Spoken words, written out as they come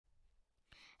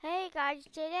guys,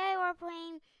 today we're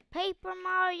playing Paper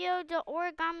Mario the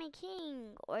Origami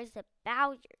King, or is it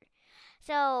Bowser?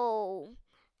 So,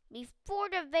 before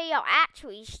the video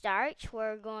actually starts,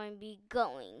 we're going to be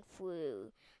going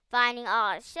through finding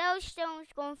all the cell stones,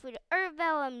 going through the Earth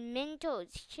Vellumental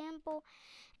temple,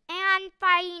 and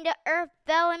fighting the Earth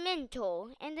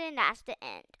Vellumental, and then that's the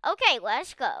end. Okay,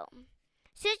 let's go.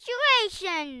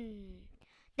 Situation!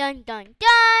 Dun dun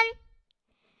dun!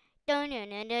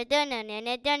 Situation,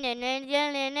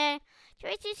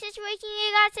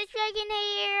 you got situation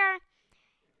here.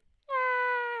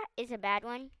 It's a bad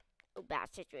one. Oh,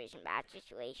 bad situation, bad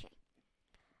situation.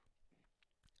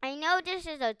 I know this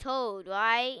is a toad,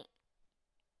 right?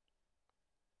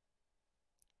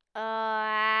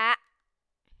 That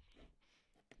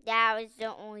was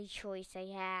the only choice I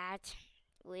had.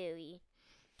 Really.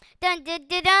 Dun dun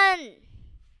dun dun.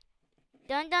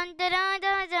 Dun dun dun dun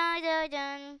dun dun dun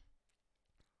dun.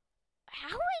 How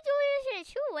are we doing this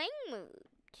in 2 wing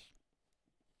moves?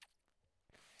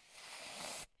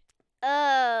 Oh,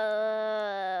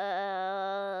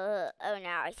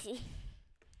 now I see.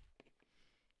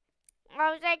 I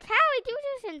was like, how do we do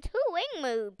this in 2 wing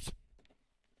moves?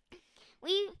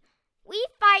 We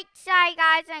fight Shy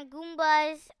Guys and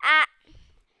Goombas at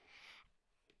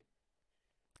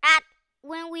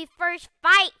when we first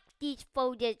fight these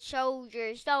folded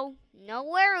soldiers, so no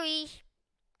worries.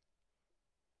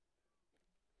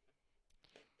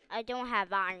 I don't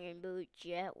have iron boots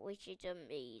yet, which is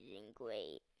amazing,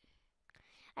 great.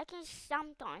 I can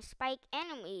stomp on spike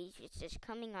enemies, which is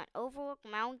coming on Overlook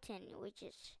Mountain, which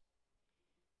is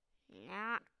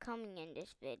not coming in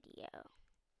this video.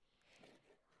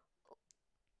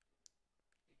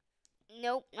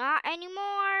 Nope, not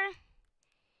anymore.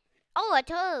 Oh, a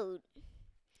toad.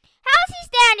 How's he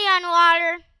standing on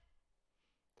water?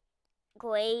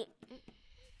 Great.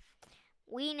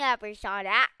 We never saw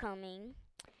that coming.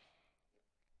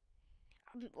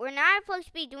 We're not supposed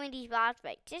to be doing these boss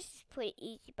fights. Just pretty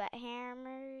easy, but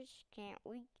hammers can't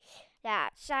reach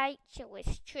that side, so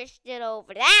let's twist it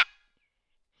over that.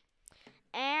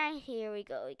 And here we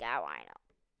go. We got Rhino.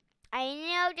 I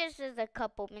know this is a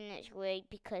couple minutes late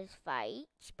because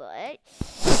fights, but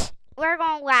we're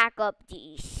gonna rack up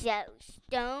these cell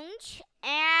stones,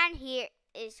 and here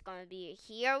is gonna be.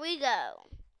 Here we go.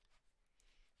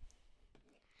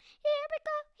 Here we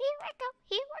go. Here we go.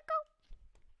 Here we go.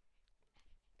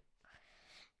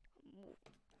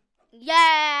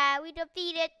 Yeah, we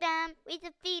defeated them. We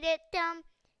defeated them.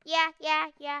 Yeah.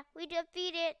 We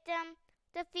defeated them.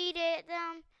 Defeated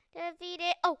them.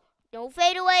 Defeated. Oh, don't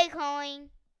fade away, coin.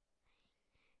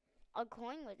 A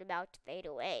coin was about to fade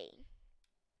away.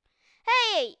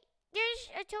 Hey, there's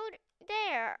a toad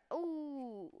there.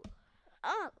 Ooh.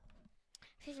 Oh.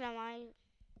 This is my.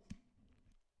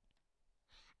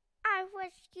 I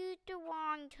rescued the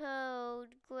wrong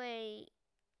toad. Great.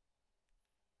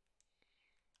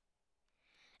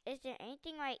 Is there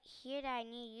anything right here that I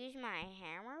need to use my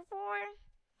hammer for?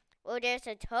 Well, there's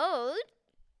a toad.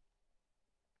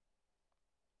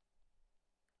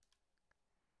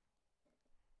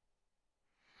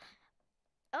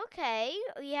 Okay,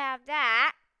 we have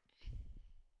that.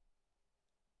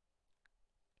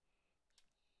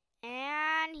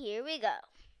 And here we go.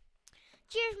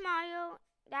 Cheers, Mario.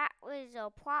 That was a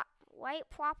white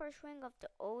proper swing of the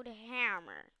old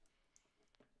hammer.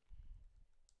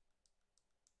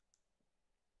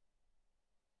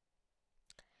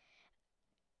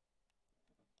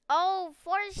 Oh,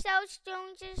 4 cell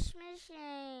stones is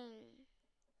missing.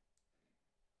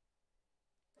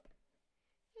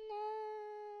 No.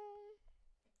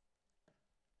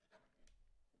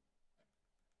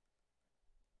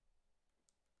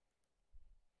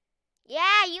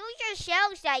 Yeah, use your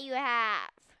shells that you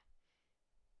have.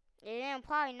 It'll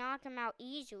probably knock him out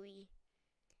easily.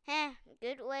 Heh,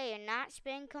 good way to not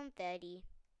spend confetti.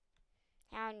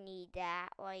 I don't need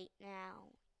that right now.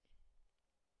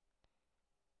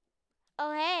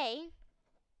 Oh, hey.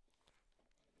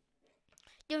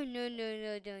 Dun dun dun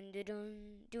dun dun dun dun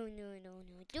dun dun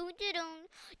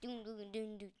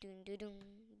dun dun dun dun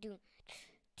dun.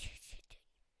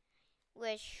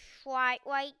 Let's swipe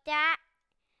like that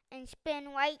and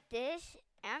spin like this,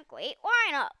 and great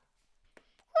lineup.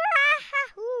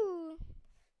 Wahoo!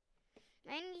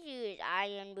 I need to use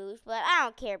iron boots, but I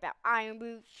don't care about iron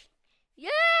boots. Yeah,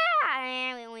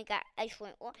 and we only got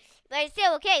excellent one, but it's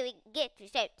still okay. We get to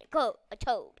save the code. A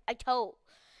toad.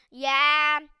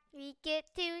 Yeah, we get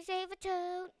to save a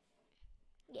toad.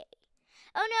 Yay!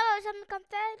 Oh no, some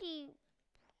confetti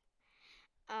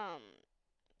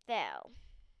fell.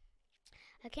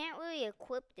 I can't really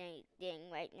equip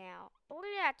anything right now. Look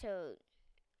at that toad.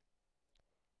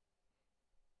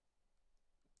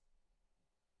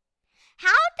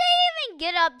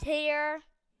 get up there?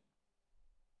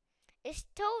 Is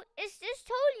this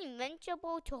toad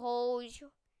invincible to holes?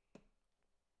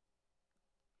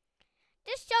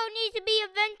 This toad needs to be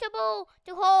invincible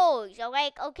to holes. So,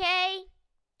 like, okay?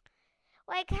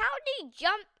 Like, how do you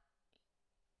jump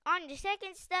on the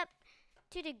second step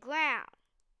to the ground?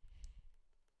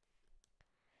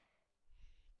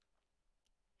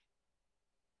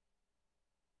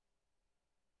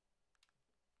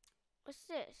 What's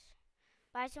this?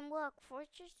 Buy some luck.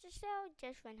 Fortress to sell.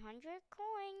 Just 100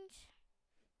 coins.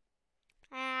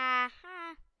 I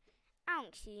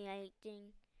don't see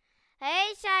anything.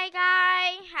 Hey, Shy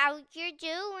Guy. How you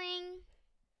doing?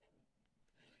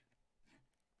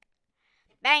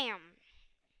 Bam.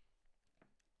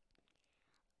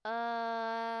 Oh,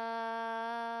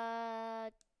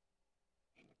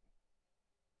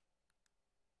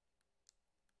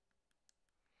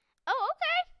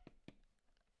 okay.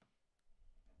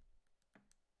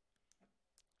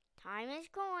 Time is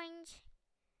coins.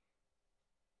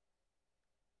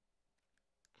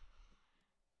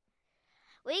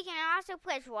 We can also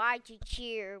press Y to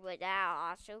cheer, but that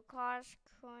also costs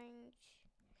coins.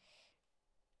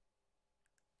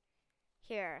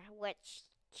 Here, let's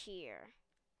cheer.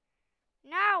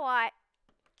 Now what?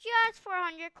 Just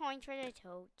 400 coins for the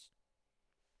toads.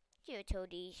 You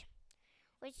toadies.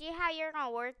 Let's see how you're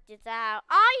gonna work this out.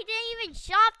 Oh, you didn't even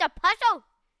solve the puzzle!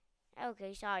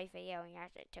 Okay, sorry for yelling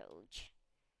at the toads.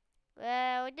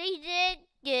 Well, they did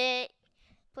get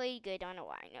pretty good on the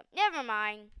lineup. Never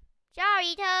mind.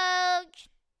 Sorry, toads!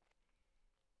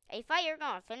 I thought you were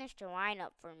gonna finish the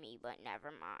lineup for me, but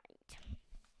never mind.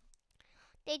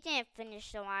 They didn't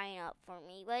finish the lineup for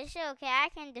me, but it's okay. I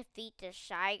can defeat the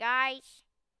Shy Guys.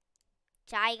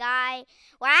 Shy Guy.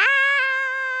 Wow!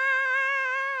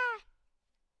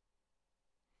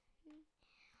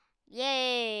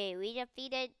 Yay! We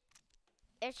defeated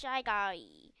the Shy Guy.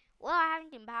 Well, I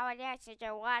haven't been powered yet since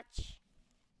I watched.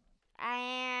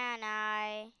 And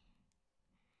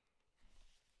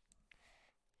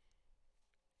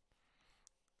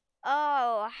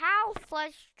Oh, how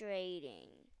frustrating,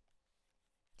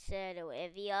 said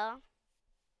Olivia.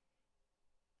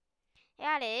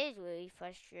 Yeah, it is really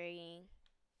frustrating.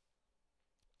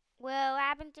 Well, what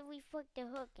happens if we put the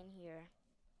hook in here?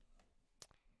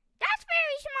 That's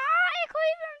very small. It could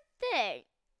even fit.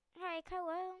 Alright,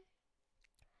 hello.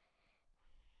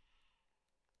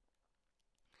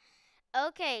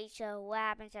 Okay, so what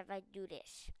happens if I do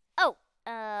this? Oh,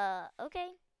 okay.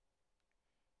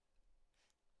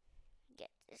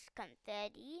 Get this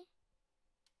confetti.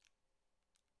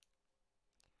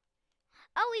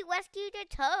 Oh, we rescued a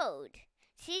toad.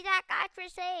 See that guy for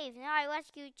save. Now I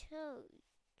rescued Toad.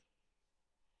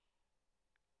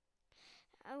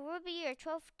 Ruby or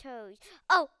 12 toads.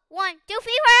 Oh, 1, 2, 3, 4,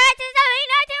 5, 6, 7,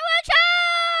 8, 9, 10, 11,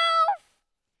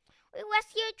 12! We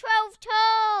rescued 12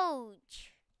 toads.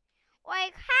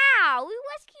 Like how? We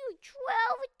rescued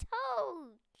 12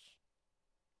 toads.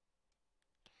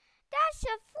 That's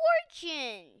a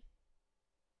fortune.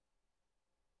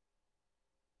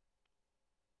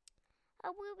 A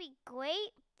really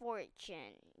great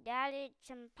fortune. That it's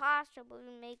impossible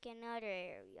to make in other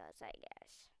areas, I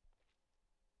guess.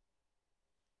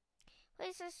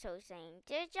 This is so insane.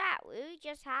 Did that really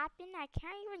just happen? I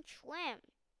can't even swim.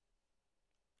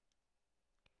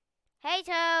 Hey,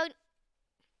 Toad.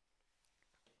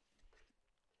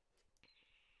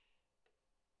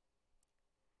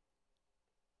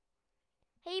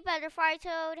 Hey, Butterfly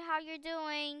Toad. How you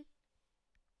doing?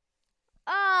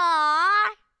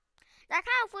 Aww. That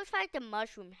kind of looks like the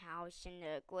mushroom house in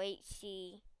the Great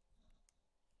Sea.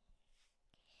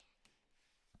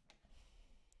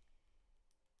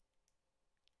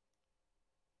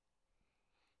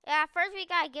 Yeah, first we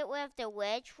gotta get rid of the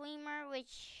wedge lemur,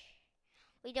 which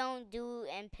we don't do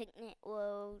in Picnic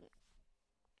Road.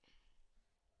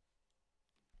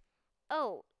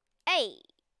 Oh, hey,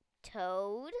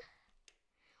 Toad.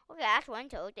 Okay, that's one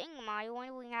Toad. Think about it.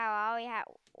 Wondering how I always had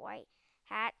white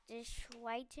hat just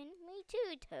whiten me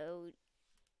too, Toad.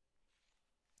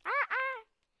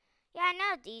 Yeah, I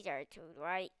know these are Toad,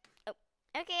 right? Oh,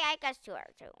 okay, I guess 2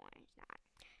 are Toad. 1 is not.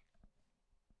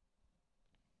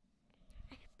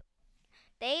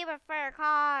 They prefer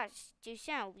cars to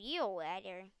some real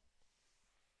weather.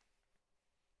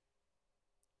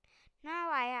 Now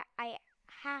I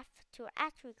have to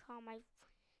actually call my.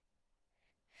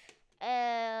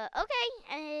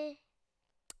 Okay.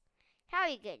 How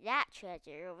do you get that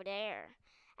treasure over there?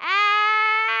 Ah!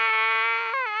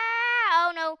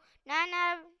 Oh no!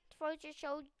 Nana,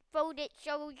 folded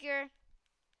soldier.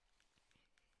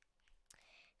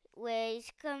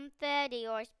 Waste confetti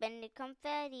or spend the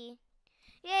confetti.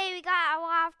 Yay, we got a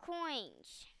lot of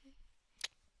coins.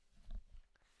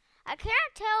 I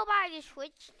can't tell by the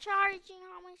Switch charging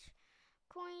how much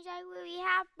coins I really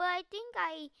have, but I think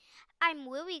I'm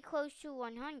really close to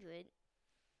 100.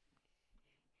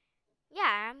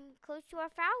 Yeah, I'm close to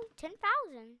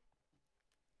 10,000.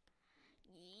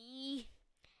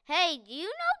 Hey, do you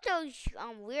know those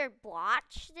weird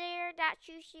blotch there that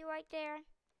you see right there?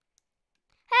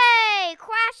 Hey,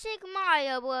 classic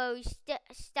Mario Bros.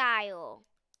 Style.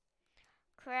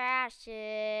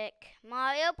 Classic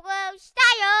Mario Bros.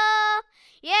 Style.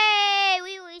 Yay!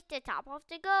 We reached the top of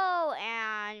the goal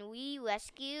and we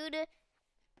rescued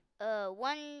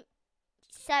 7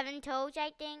 toads,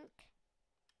 I think.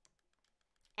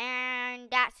 And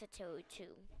that's a toad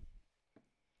too.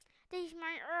 This is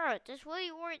my Earth. This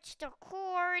really works the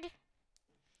chord.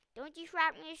 Don't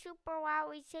distract me super while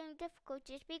we saying difficult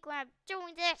to speak when I'm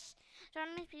doing this. So I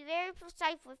must be very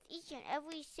precise with each and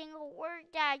every single word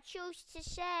that I choose to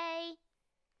say.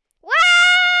 Wah!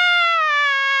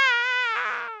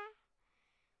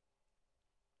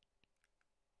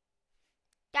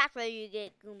 That's what you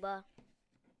get, Goomba.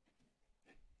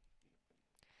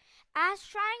 As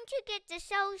trying to get the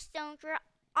soul stones, we're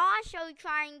also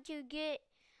trying to get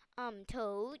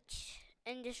toads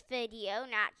in this video,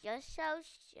 not just soul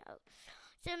stones.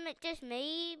 So this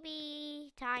may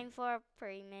be time for a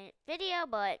 3-minute video,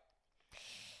 but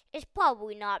it's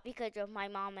probably not because of my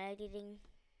mom editing.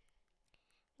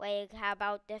 Like, how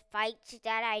about the fights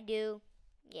that I do?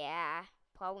 Yeah,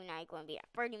 probably not going to be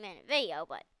a 30-minute video,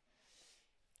 but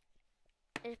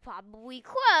it's probably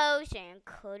close and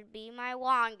could be my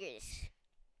longest.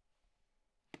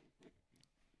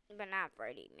 But not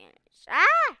 30 minutes.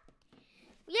 Ah!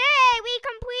 Yay! We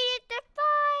completed the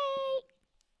fight!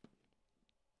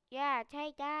 Yeah,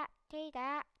 take that, take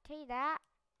that, take that.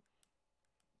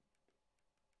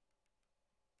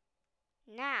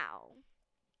 Now,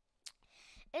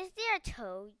 is there a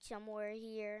toad somewhere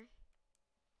here?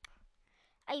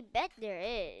 I bet there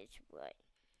is, but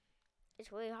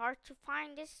it's really hard to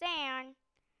find the sand.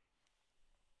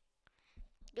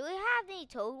 Do we have any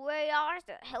toad radars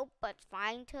that help us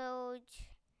find toads?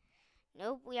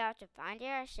 Nope, we have to find it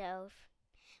ourselves.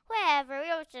 Whatever,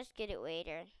 we'll just get it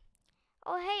later.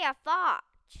 Oh, hey, a fox.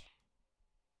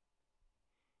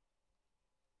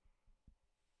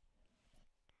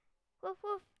 Woof,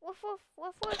 woof, woof, woof,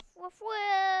 woof, woof, woof,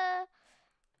 woof.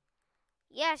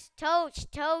 Yes, toads,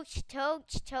 toads,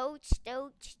 toads, toads,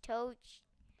 toads, toads.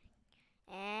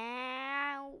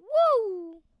 And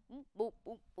woo! Boop, boop,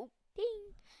 boop, boop,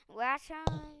 ding. Last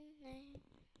one.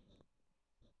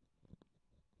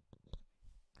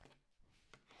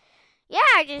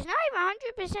 Yeah, there's not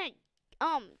even 100%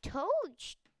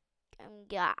 toads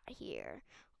got here.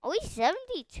 Only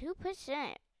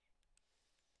 72%.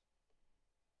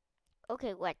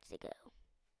 Okay, let's go.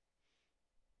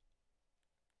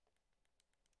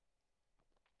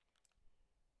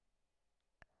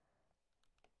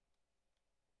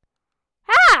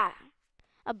 Ha!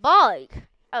 A bug.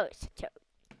 Oh, it's a toad.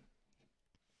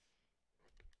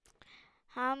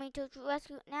 How many toads we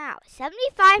rescue now?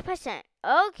 75%.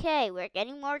 Okay, we're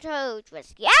getting more toads.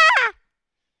 Yeah!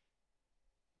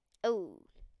 Oh.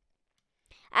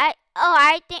 I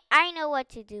think I know what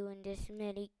to do in this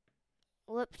mini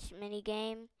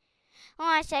game.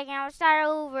 Hold on a second, I'll start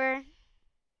over.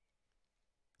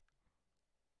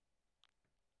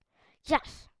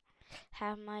 Yes.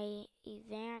 Have my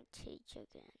advantage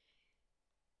again.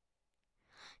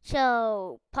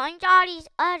 So, punch all these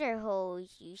other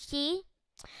holes, you see?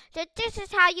 So this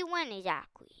is how you win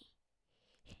exactly.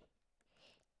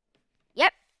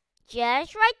 Yep,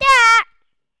 just like that.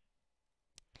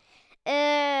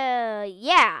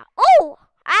 Yeah. Oh,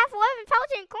 I have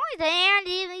 11,000 coins and I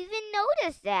didn't even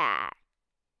notice that.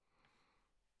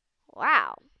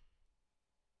 Wow.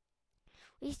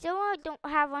 We still don't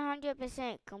have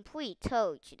 100% complete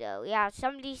toads though. We have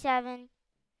 77.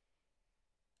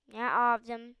 Not all of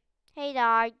them. Hey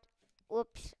dog.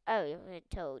 Whoops. Oh, it was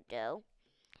a toad though.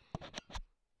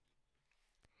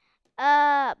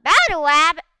 Battle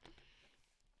Lab.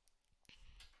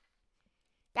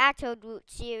 That toad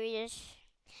looks serious.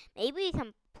 Maybe we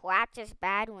can practice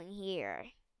battling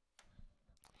here.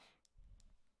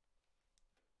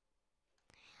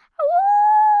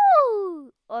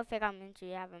 Woo! Or if I'm into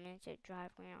have a minute to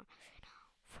drive around.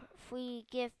 Free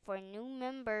gift for new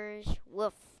members.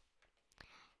 Woof.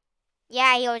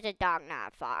 Yeah, he was a dog,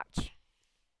 not a fox.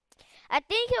 I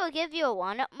think he'll give you a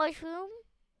 1-up mushroom.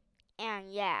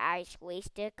 And yeah, I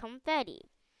wasted confetti.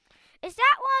 Is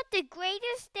that one of the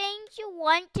greatest things you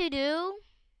want to do?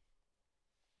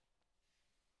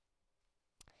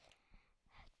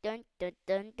 dun dun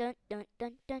dun dun dun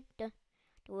dun dun dun.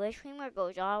 The wish streamer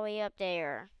goes all the way up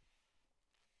there.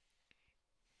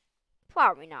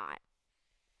 Probably not.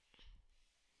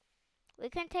 We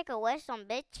can take a list on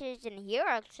bitches and hear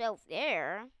ourselves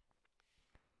there.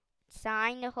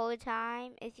 Sign the whole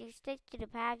time. If you stick to the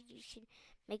path, you should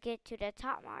make it to the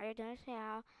top, Mario. Don't say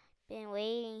I've been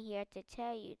waiting here to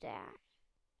tell you that.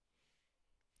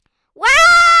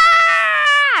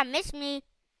 Wow! Missed me.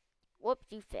 Whoops,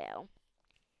 you fell.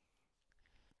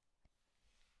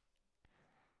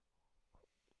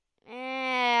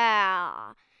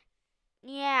 Yeah.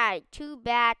 Yeah, too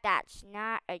bad that's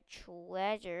not a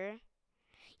treasure.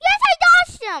 Yes, I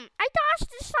dodged him! I dodged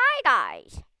the side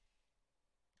eyes.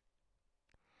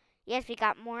 Yes, we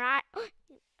got more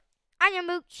Iron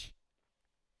Mooch.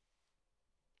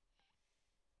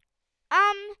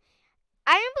 Iron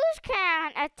Boots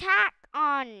can attack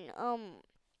on,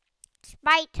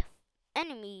 spite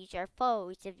enemies or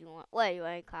foes if you want. What do you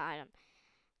want to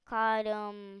call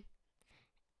them?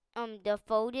 The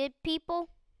folded people?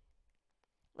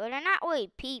 Well, they're not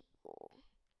really people.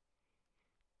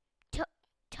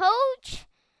 Toads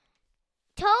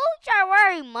are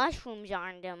wearing mushrooms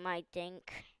on them, I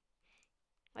think.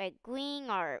 Like green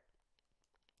or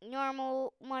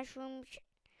normal mushrooms.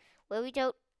 Where we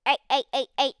toad? Hey,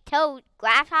 toad.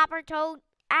 Grasshopper toad.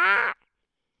 Ah!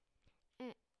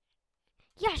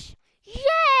 Yes!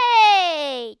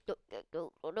 Yay!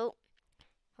 Will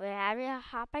I have to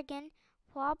hop again?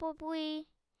 Probably.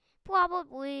 Wow,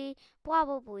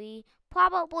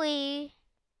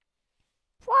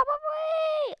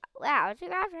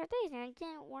 2 hours for days and it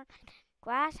didn't work.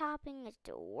 Grass hopping is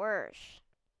the worst.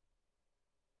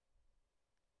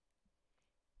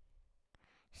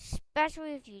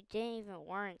 Especially if you didn't even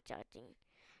learn something.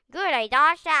 Good, I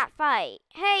dodged that fight.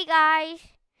 Hey guys.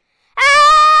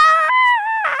 Ah!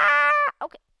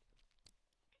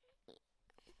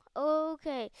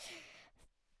 Okay.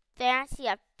 Fancy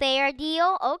a fair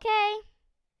deal? Okay.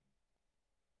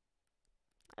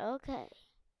 The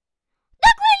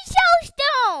green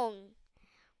soulstone!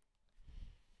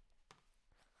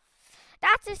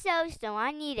 That's a soulstone.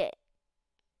 I need it.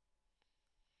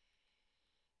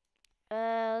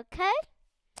 Okay.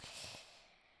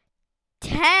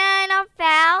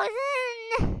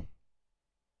 10,000?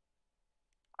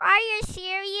 Are you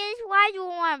serious? Why do you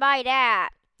want to buy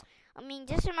that? I mean,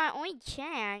 this is my only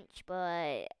chance,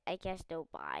 but I guess they'll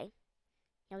buy.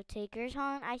 No takers,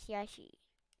 huh? I see. I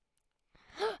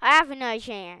have another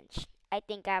chance. I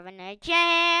think I have another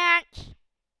chance.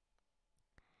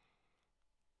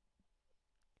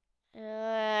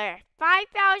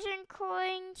 5,000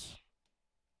 coins.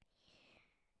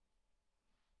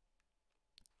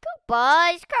 Go,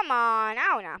 Buzz. Come on.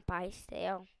 I will not buy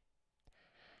sale.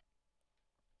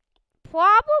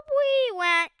 Probably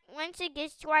once it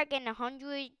gets to like in the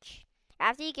hundreds,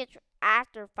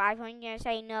 after 500,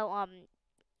 say no,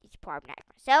 it's probably not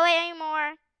gonna sell it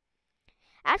anymore.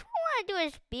 That's what I want to do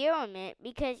is experiment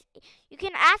because you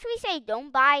can actually say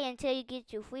don't buy until you get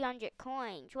to 300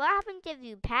 coins. What happens if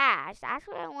you pass? That's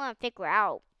what I want to figure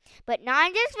out. But not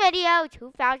in this video.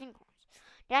 2,000 coins.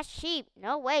 That's cheap.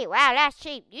 No way. Wow, that's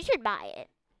cheap. You should buy it.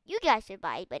 You guys should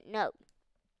buy it, but no.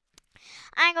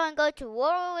 I'm going to go to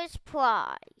lowest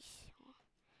prize.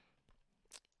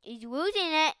 He's losing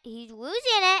it.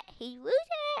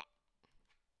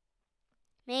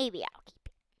 Maybe I'll keep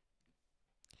it.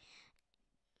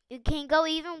 You can go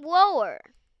even lower.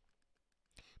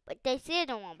 But they still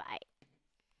don't want to buy it.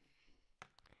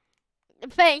 The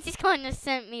bank is going to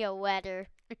send me a letter.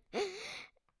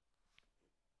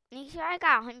 Make sure I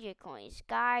got 100 coins.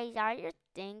 Guys, are you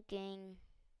thinking?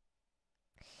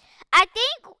 I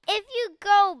think if you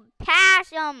go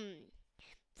past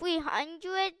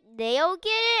 300, they'll get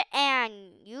it, and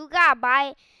you gotta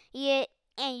buy it,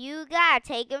 and you gotta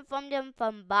take it from them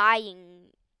from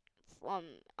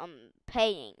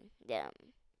paying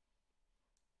them.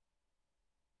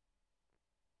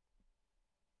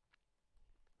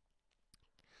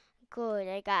 Good,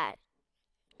 I got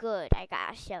a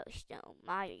soulstone.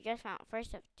 Mario just found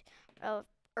first of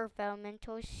Earth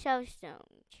Vellumental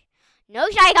soulstones. No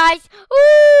shy guys!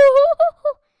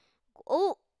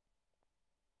 Ooh!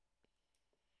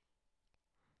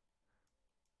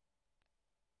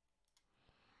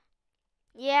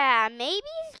 Yeah, maybe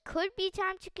it could be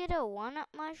time to get a 1-up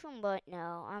mushroom, but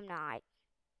no, I'm not.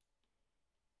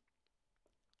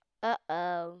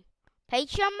 Uh-oh.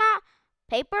 Paper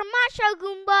macho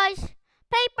Goombas!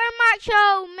 Paper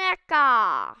macho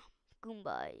mecha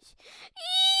Goombas.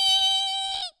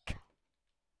 Eek!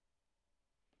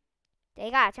 They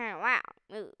gotta turn around.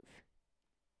 Move.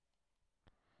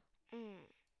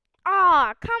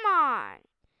 Oh, come on.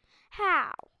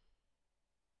 How?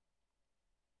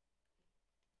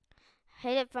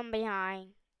 Hit it from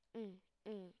behind. Mm,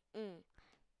 mm, mm,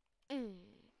 mm.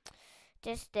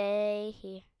 Just stay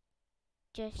here.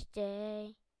 Just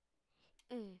stay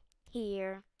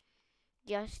here.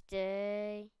 Just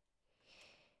stay.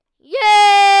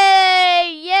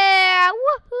 Yay! Yeah!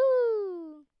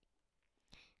 Woohoo!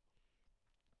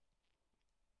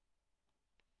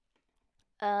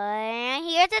 And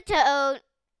here's a toad.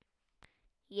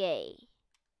 Yay.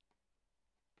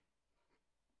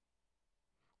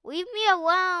 Leave me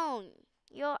alone.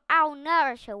 I'll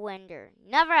never surrender.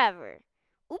 Never ever.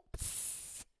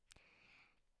 Oops.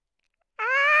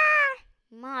 Ah!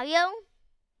 Mario?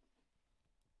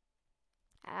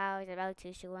 I was about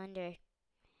to surrender.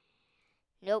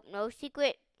 Nope, no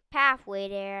secret pathway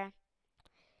there.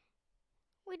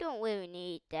 We don't really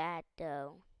need that,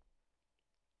 though.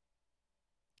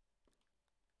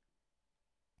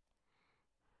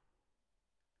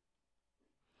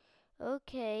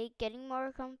 Okay, getting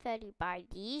more confetti by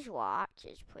these rocks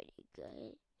is pretty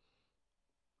good.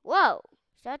 Whoa,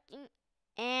 something,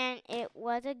 and it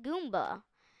was a Goomba.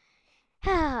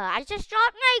 I just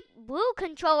dropped my blue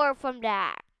controller from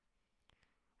that.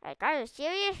 Like, are you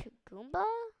serious, Goomba?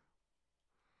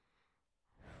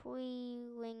 Free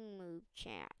wing move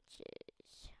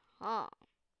chances, huh?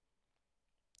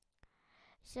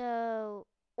 So,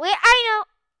 wait, I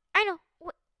know.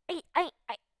 Wait,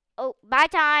 oh, bye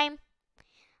time.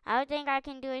 I don't think I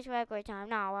can do this record time.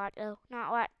 Not what, though.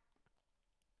 Not what.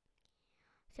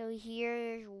 So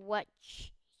here's what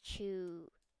to.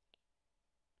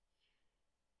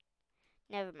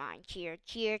 Never mind. Cheer.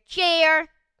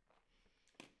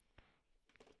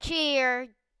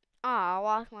 Oh, I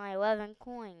lost my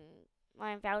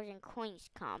 11,000 coins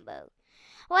combo.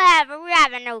 Whatever, we're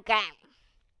having no game.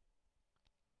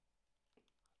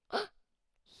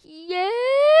 Yay!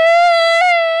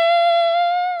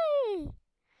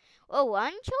 Oh,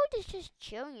 one child is just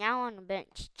chilling out on the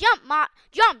bench. Jump, Mario,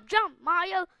 jump,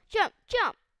 Mario, jump.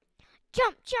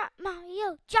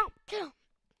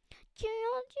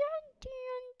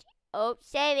 Oh,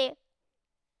 save it.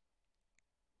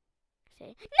 No,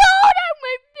 that's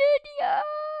my video.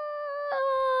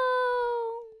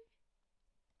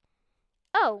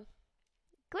 Oh,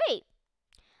 great.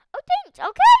 Oh, thanks.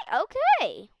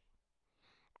 Okay.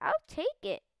 I'll take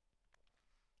it.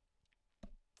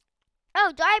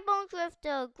 Oh, dry bones with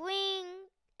the green.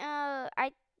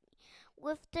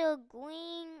 With the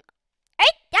green.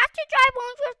 Hey, that's the dry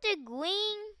bones with the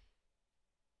green.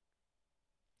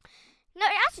 No,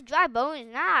 that's a dry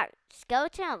bones, not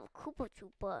skeleton of a Koopa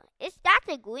Troopa. That's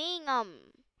a green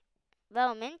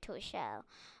Vellumental shell.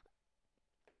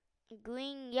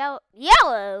 Green yellow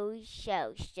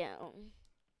shellstone.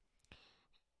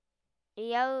 The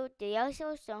yellow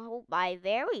shellstone hold by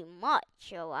very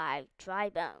much alive dry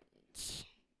bones.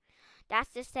 That's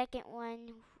the second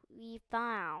one we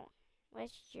found.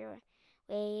 What's your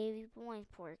way going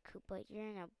for, Koopa? You're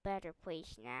in a better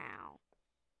place now.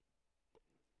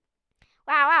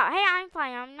 Wow. Hey, I'm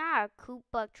fine. I'm not a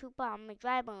Koopa Troopa. I'm a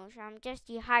dry bone, so I'm just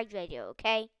dehydrated,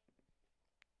 okay?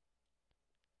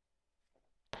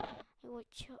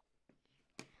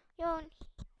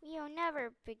 You'll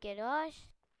never forget us.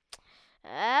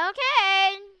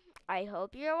 Okay. I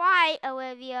hope you're right,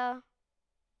 Olivia.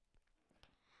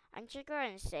 Aren't you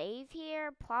going to save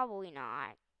here? Probably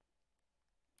not.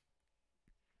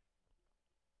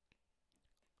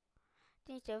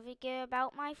 Don't forget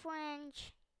about my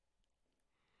friends.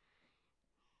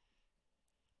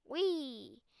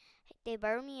 They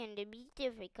burned me in the beach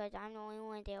because I'm the only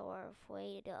one they were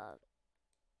afraid of.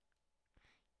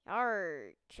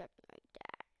 Yarg, something like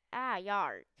that.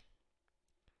 Yarg.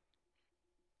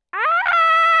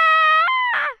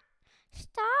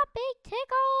 Stop, it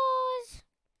tickles.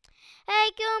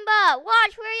 Hey, Goomba,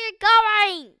 watch where you're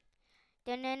going.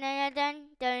 Dun dun dun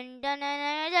dun dun dun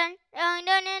dun dun dun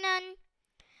dun dun dun.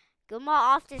 Goomba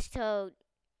off this toad.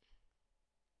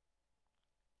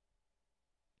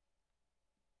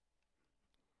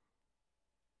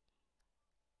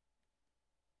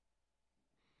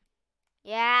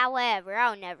 Yeah, whatever.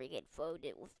 I'll never get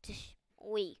folded with this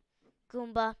wee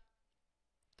Goomba.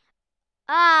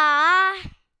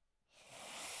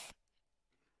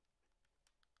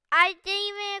 I didn't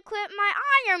even equip my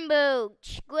iron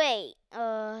boots. Great.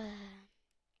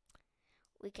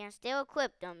 We can still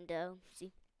equip them though.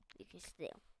 See, we can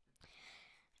still.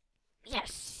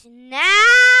 Yes.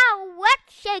 Now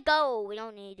let's go. We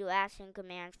don't need to do action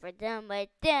commands for them, but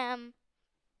them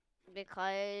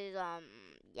because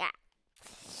yeah.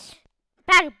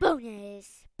 Battle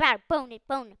bonus. Battle bonus.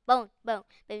 Boom. Boom. Boom.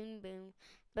 Boom. Boom.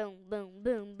 Boom. Boom. Boom.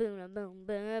 Boom. Boom. Boom.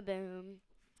 Boom.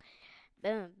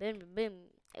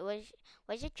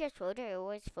 Was it just floated? It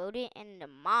was floated in the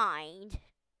mind.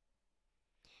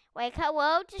 Like,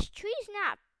 hello, this tree's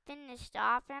not finished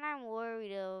off, and I'm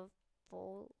worried of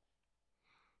full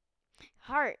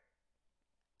heart.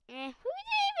 Who didn't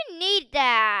even need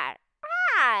that?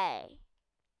 Why?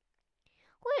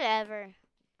 Whatever.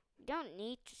 You don't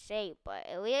need to save, but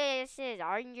at least it says,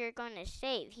 aren't you gonna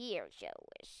save here? So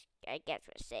I guess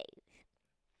we'll save.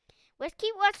 Let's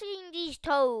keep watching these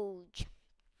toads.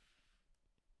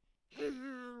 We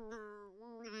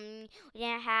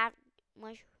didn't have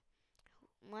much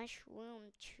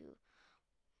room to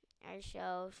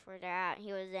ourselves for that.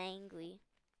 He was angry.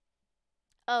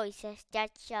 Oh, he says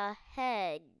that's a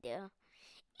head.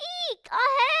 Eek,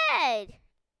 a head!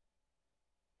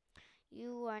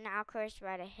 You are now cursed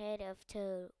by the head of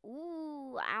Toad.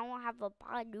 Ooh, I don't have a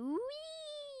body.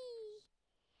 Whee!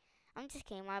 I'm just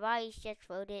kidding. My body's just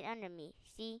floated under me.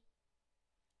 See?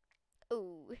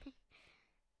 Ooh.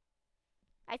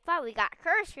 I thought we got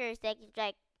cursed for a second. It's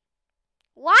like,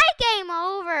 why game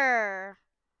over?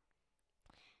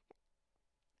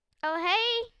 Oh,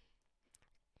 hey.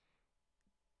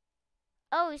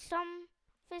 Oh,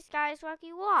 this guy's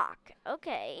Rocky Walk.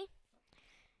 Okay.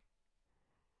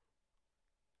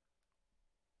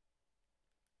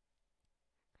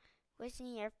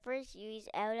 Wasn't your first use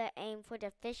out to aim for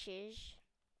the fishes?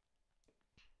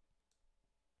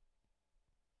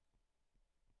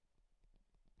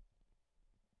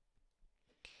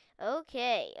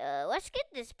 Okay, let's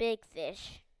get this big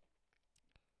fish.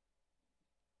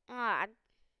 Ah,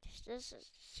 this is a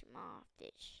small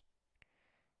fish.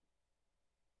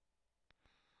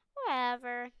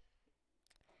 Whatever.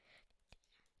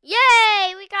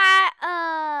 Yay! We got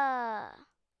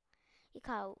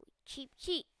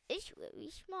cheap. It's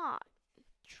really small.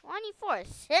 24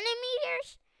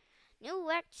 centimeters?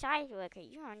 New size record.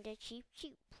 You're on the cheap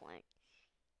plan.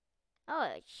 Oh,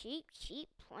 a cheap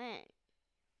plan.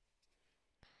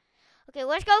 Okay,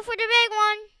 let's go for the big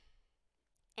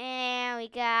one. And we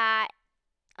got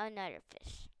another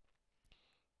fish.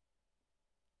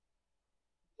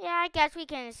 Yeah, I guess we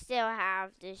can still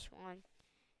have this one.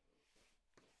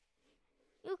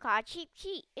 You caught cheap.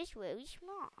 It's really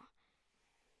small.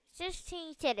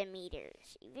 16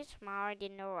 centimeters. Even smaller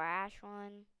than the last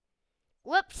one.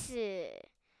 Whoops.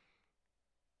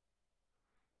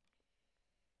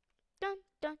 Dun,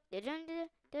 dun, dun, dun,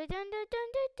 dun, dun, dun,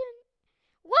 dun, dun.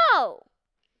 Whoa!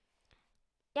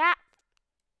 Yeah.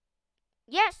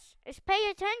 Yes, let's pay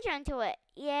attention to it.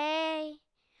 Yay.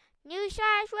 New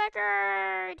size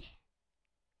record.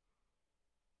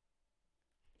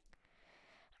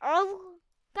 Oh,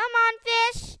 come on,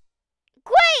 fish.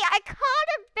 Great, I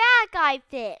caught a bad guy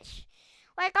fish.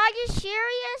 Like, are you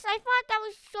serious? I thought that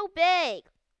was so big.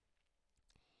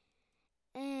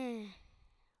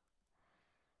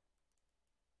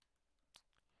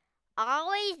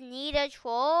 Always need a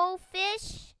troll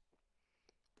fish.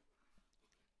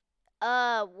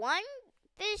 One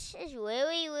fish is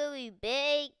really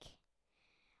big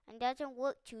and doesn't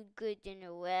look too good than the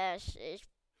rest. It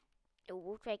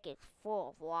looks like it's full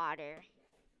of water.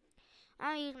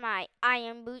 I'll use my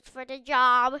iron boots for the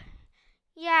job.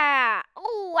 Yeah.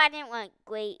 Oh, I didn't want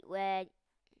great red.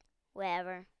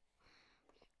 Whatever.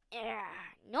 Yeah.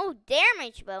 No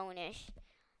damage bonus.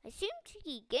 I seem to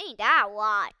be getting that a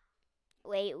lot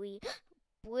lately.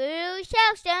 Blue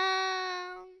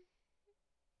shellstone.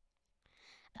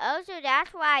 Oh, so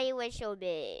that's why it was so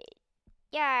big.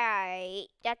 Yay.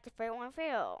 That's the first one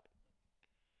failed.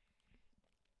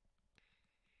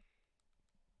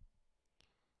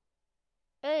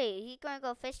 Hey, you gonna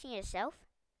go fishing yourself?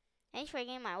 Thanks for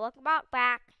getting my walkie walk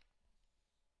back.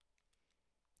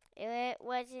 It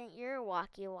wasn't your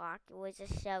walkie walk, it was a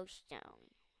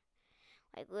shellstone.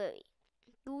 Like really.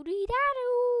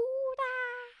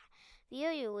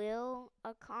 You will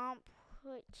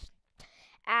accomplish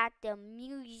at the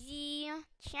museum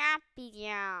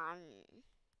champion.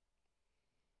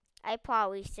 I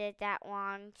probably said that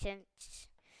wrong since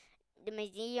the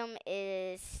museum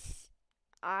is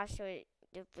also a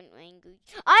different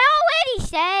language. I already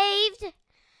saved!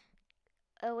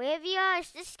 Olivia,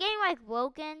 is this game like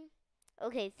broken?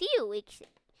 Okay, few weeks.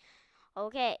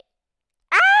 Okay.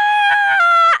 Ah!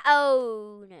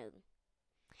 Oh no.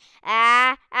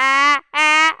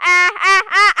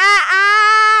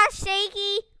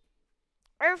 Shaky.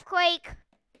 Earthquake.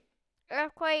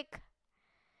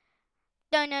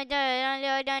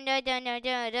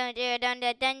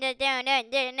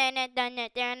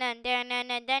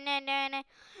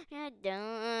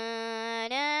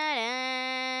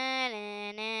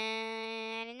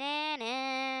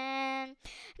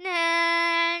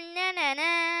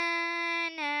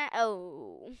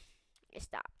 Oh, it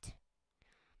stopped.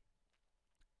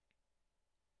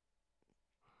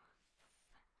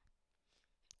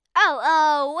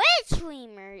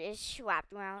 just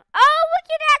wrapped around. Oh, look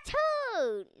at that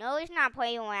toad! No, it's not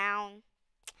playing around.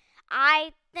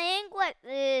 I think what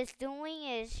it's doing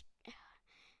is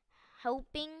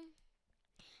helping,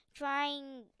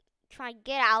 trying to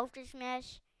get out of this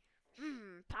mess.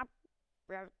 I'm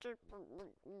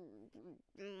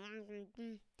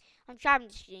trying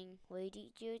to sing. Wait,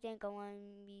 do you think I want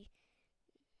to be?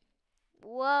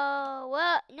 Whoa,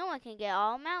 what? No one can get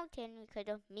all mountain because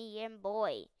of me and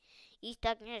boy. He's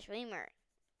stuck in a streamer.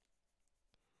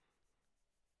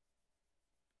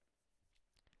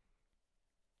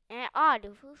 And the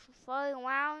fish is floating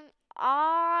around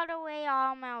all the way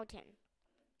all mountain.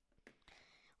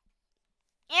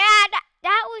 Yeah,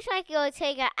 that looks like it would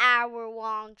take an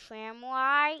hour-long tram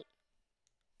ride.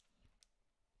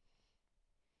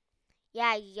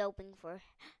 Yeah, he's hoping for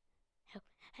help.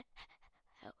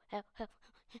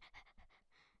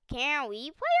 Can we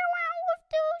play around with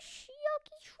those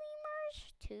yucky streamers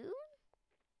too?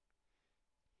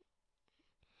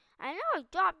 I know I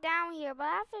dropped down here, but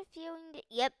I have a feeling that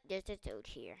yep, there's a toad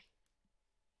here.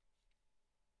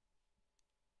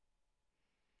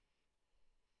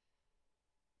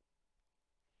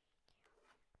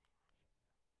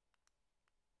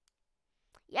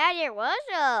 Yeah, there was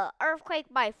a earthquake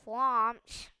by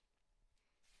Flomps.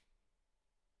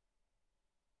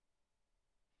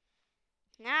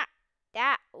 Not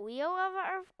that real of an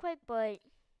earthquake, but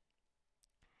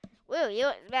really it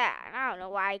was bad. I don't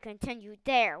know why I continued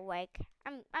there. Like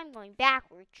I'm going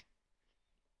backwards.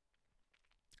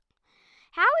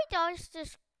 How does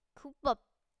this Goomba,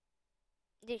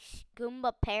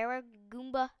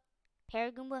 Paragoomba,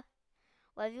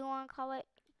 whatever you want to call it?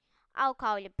 I'll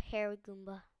call it a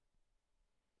Paragoomba.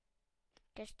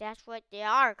 Guess that's what they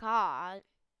are called.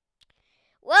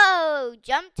 Whoa,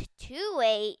 jumped to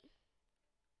 8.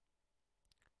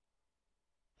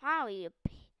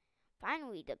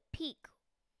 Finally the peak.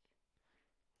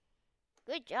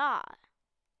 Good job.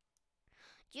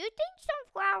 Do you think some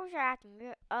flowers are acting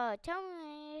good? Tell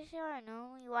me, is there an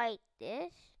only like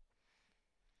this?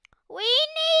 We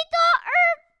need the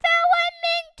Earth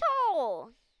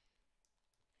Vellumental!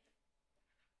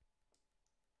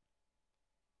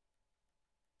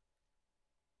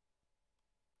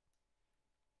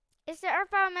 It's the Earth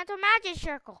Vellumental magic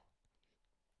circle.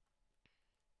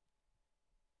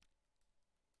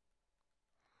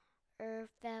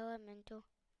 Earth Vellumental.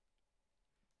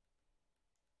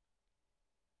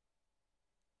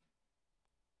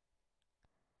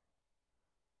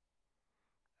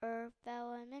 Earth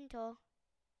Vellumental.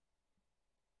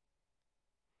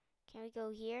 Can we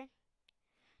go here?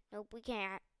 Nope, we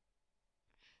can't.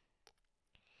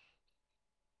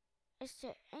 Is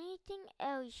there anything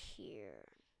else here?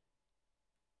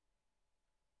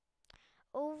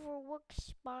 Overlook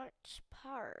Spots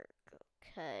Park.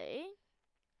 Okay.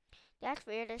 That's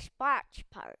where the Spots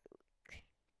Park.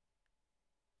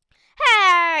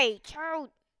 Hey, toad!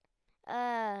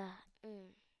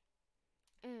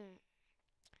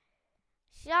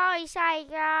 Sorry,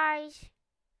 guys.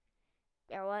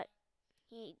 There what?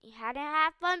 He had to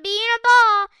have fun being a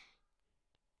ball.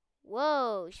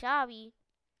 Whoa, sorry.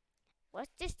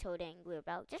 What's this toad angry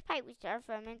about? This pipe was there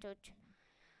for a mental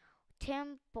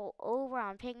temple over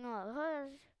on picking up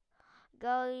hers.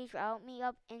 Goes route me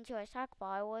up into a sock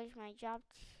ball. It was my job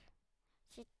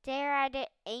to stare at it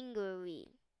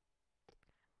angrily.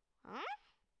 Huh?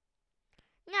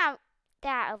 Not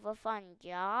that of a fun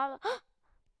job.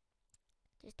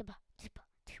 Just a ball.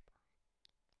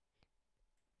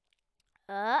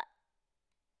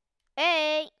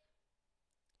 Hey.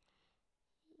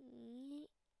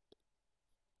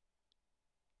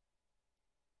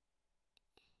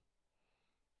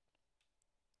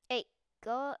 Hey,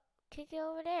 go kick it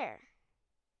over there.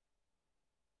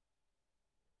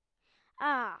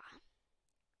 Ah.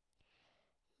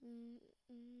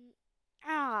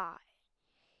 Ah.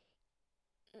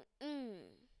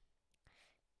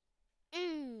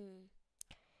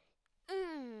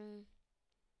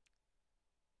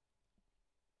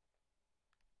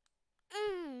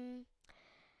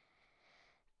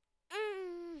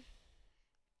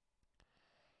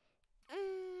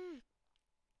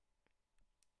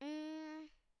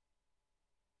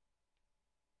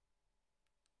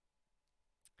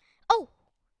 Oh.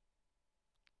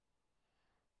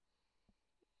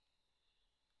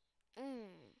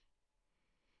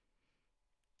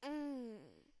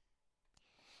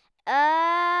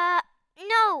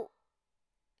 No.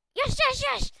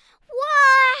 Yes.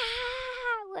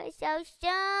 Wow, we're so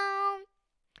stoned.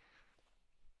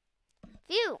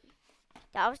 Phew.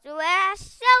 That was the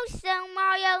last so stoned,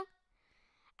 Mario.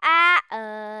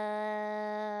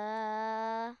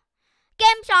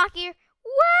 Game soccer.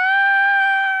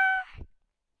 Wow.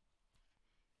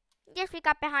 Yes, we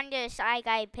got behind the Shy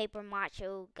Guy Paper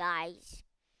Macho guys.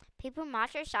 Paper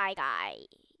Macho Shy Guy.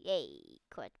 Yay,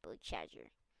 collectible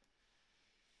treasure.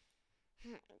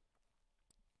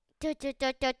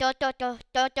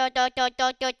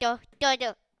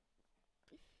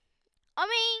 I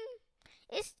mean,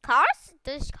 it's cars.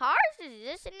 There's cars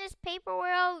exist in this paper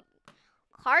world.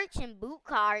 Carts and boot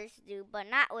cars do, but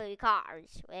not really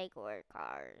cars. Regular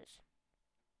cars.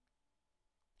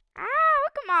 Ah,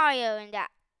 look at Mario in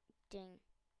that thing.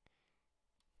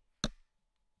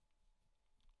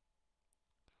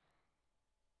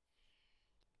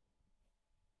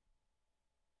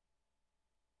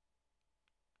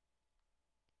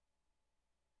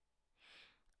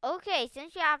 Okay,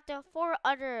 since you have the 4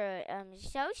 other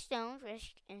stones,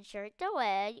 let's insert the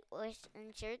red, let's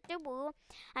insert the blue.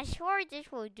 I'm sure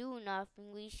this will do nothing,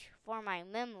 at least for my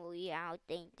memory. I don't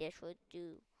think this will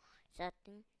do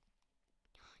something.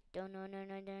 Oh,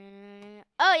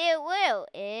 it will.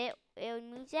 It will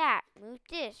move that. Move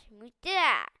this. Move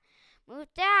that. Move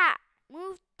that.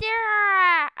 Move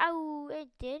that. Oh, it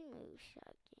did move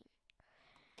something.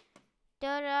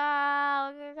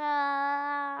 Da-da.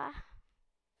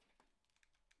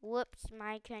 Whoops,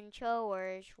 my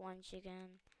controllers once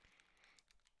again.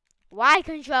 Why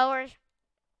controllers?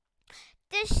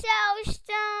 The Cell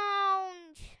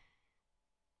Stones!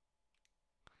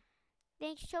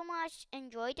 Thanks so much.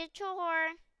 Enjoy the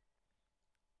tour.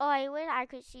 Oh, I wish I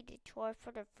could see the tour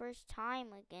for the first time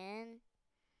again.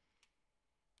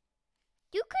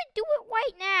 You could do it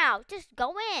right now. Just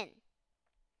go in.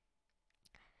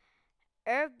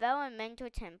 Earth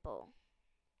Vellumental Temple.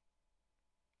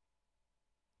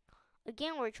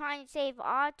 Again, we're trying to save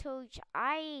Otto's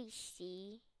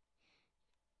Icy.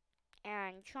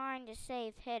 And trying to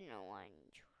save Hidden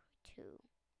One, too.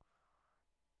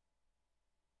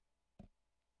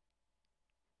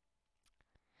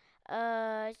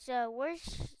 So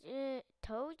where's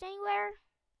Toads anywhere?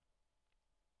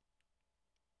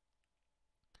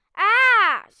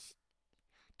 Ah!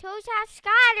 Toads have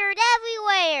scattered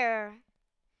everywhere!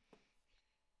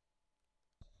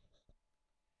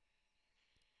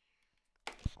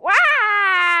 Wah!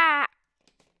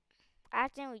 I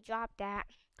think we dropped that.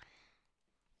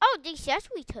 Oh, the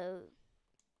Sesame Toad.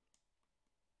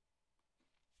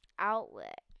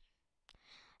 Outlet.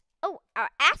 Oh, our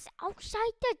ass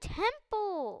outside the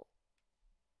temple.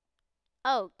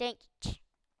 Oh, thank you.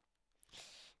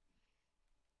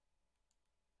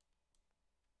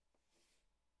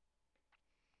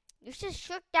 You just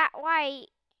shook that light.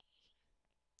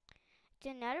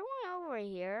 There's another one over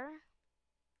here.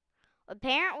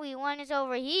 Apparently one is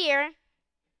over here.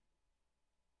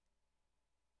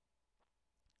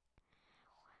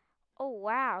 Oh,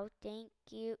 wow. Thank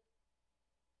you.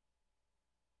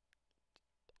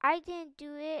 I didn't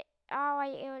do it. It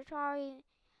was probably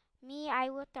me. I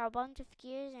whipped a bunch of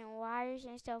gears and wires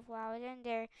and stuff while I was in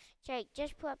there. So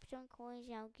just put up some coins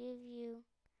and I'll give you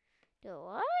the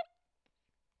what?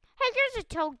 Hey, there's a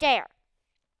toad there.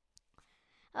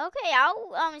 Okay,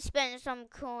 I'll spend some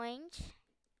coins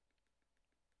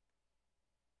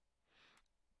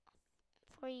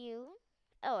for you.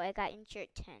 Oh, I got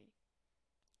insert 10.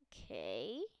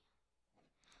 Okay.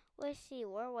 Let's see,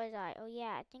 where was I? Oh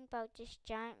yeah, I think about this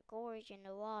giant gorge in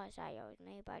the walls I was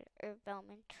made by the Earth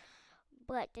Vellumental.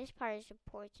 But this part is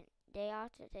important. They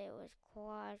also said it was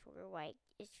claws were like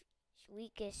its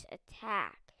weakest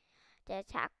attack. The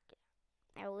attack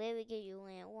I will really give you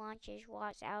when it launches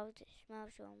watch out the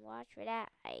smoke, so watch for that,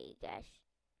 I guess.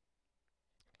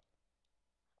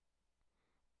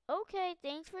 Okay,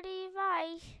 thanks for the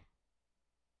advice.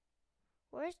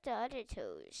 Where's the other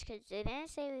toes? Because they didn't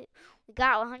say we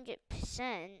got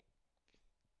 100%.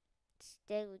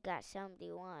 Instead, we got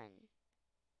 71.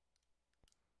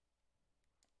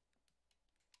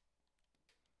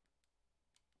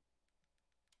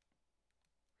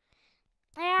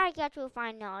 Yeah, I got to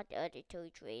find out the other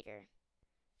toads later.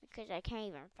 Because I can't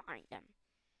even find them.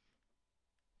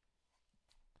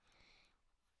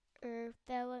 Earth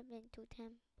Vellumental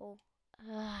Temple.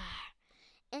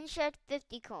 Insert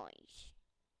 50 coins.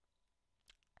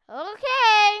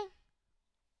 Okay.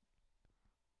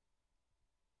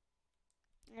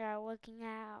 Yeah, looking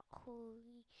out.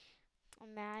 Holy.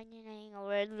 Imagining.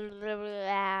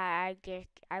 I guess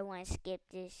I want to skip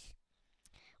this.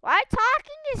 Why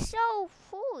talking is so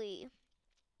fully?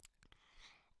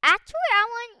 Actually, I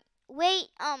want wait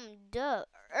the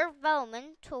Earth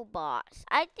Vellumental boss.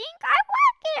 I think I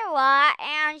like it a lot,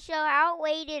 and so I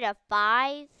waited a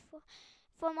 5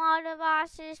 from all the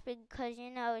bosses because you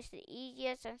know it's the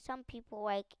easiest, and some people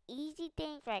like easy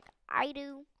things like I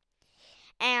do,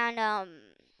 and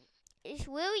it's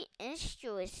really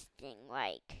interesting.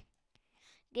 Like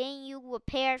getting you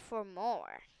prepared for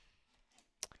more.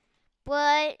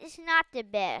 But it's not the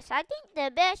best. I think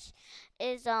the best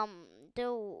is the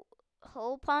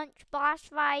hole punch boss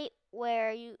fight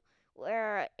where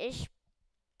it's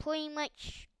pretty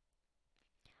much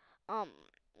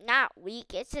not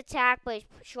weakest attack but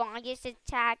strongest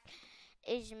attack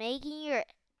is making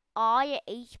all your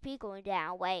HP going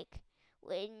down. Like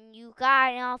when you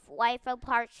got enough life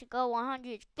parts to go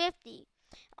 150,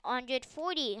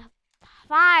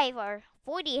 145 or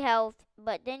 40 health,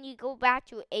 but then you go back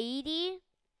to 80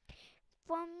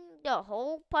 from the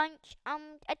hole punch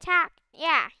attack.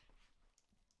 Yeah.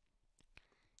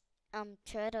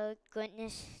 To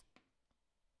goodness.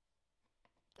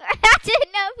 I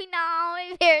didn't know if how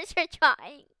many bears are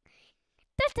trying.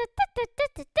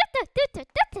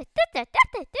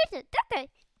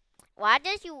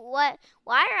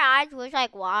 Why your eyes look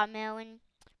like watermelon?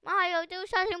 Mario, do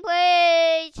something,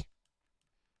 please.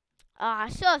 I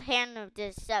still have handled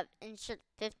this up in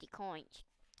 50 coins.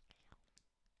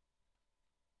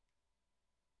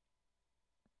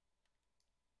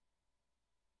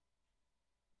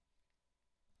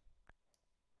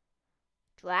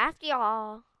 Draft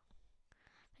y'all.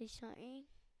 Please something.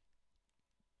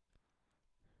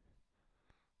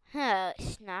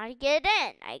 It's not to get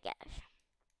in, I guess.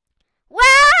 Wow!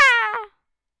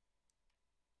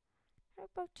 I'm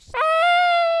about to say.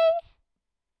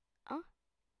 Oh,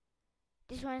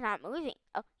 this one's not moving.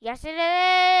 Oh, yes it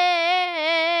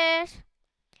is.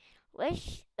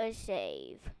 Wish a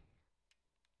save.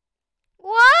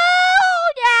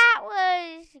 Whoa, that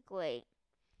was great.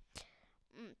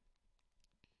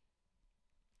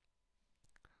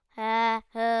 Ha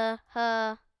ha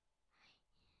ha.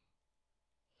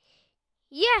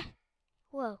 Yeah.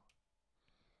 Whoa.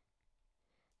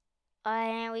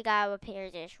 And we gotta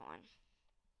repair this one.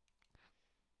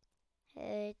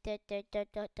 Yay!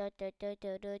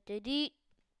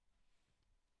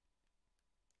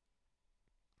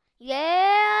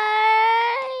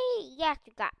 Yes,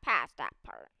 we got past that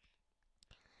part.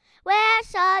 Well,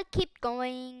 so keep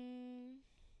going.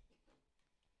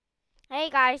 Hey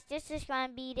guys, this is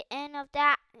gonna be the end of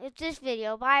this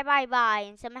video. Bye bye bye.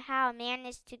 And somehow I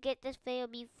managed to get this video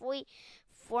before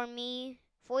for me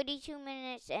 42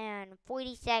 minutes and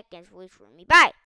 40 seconds, which for me. Bye.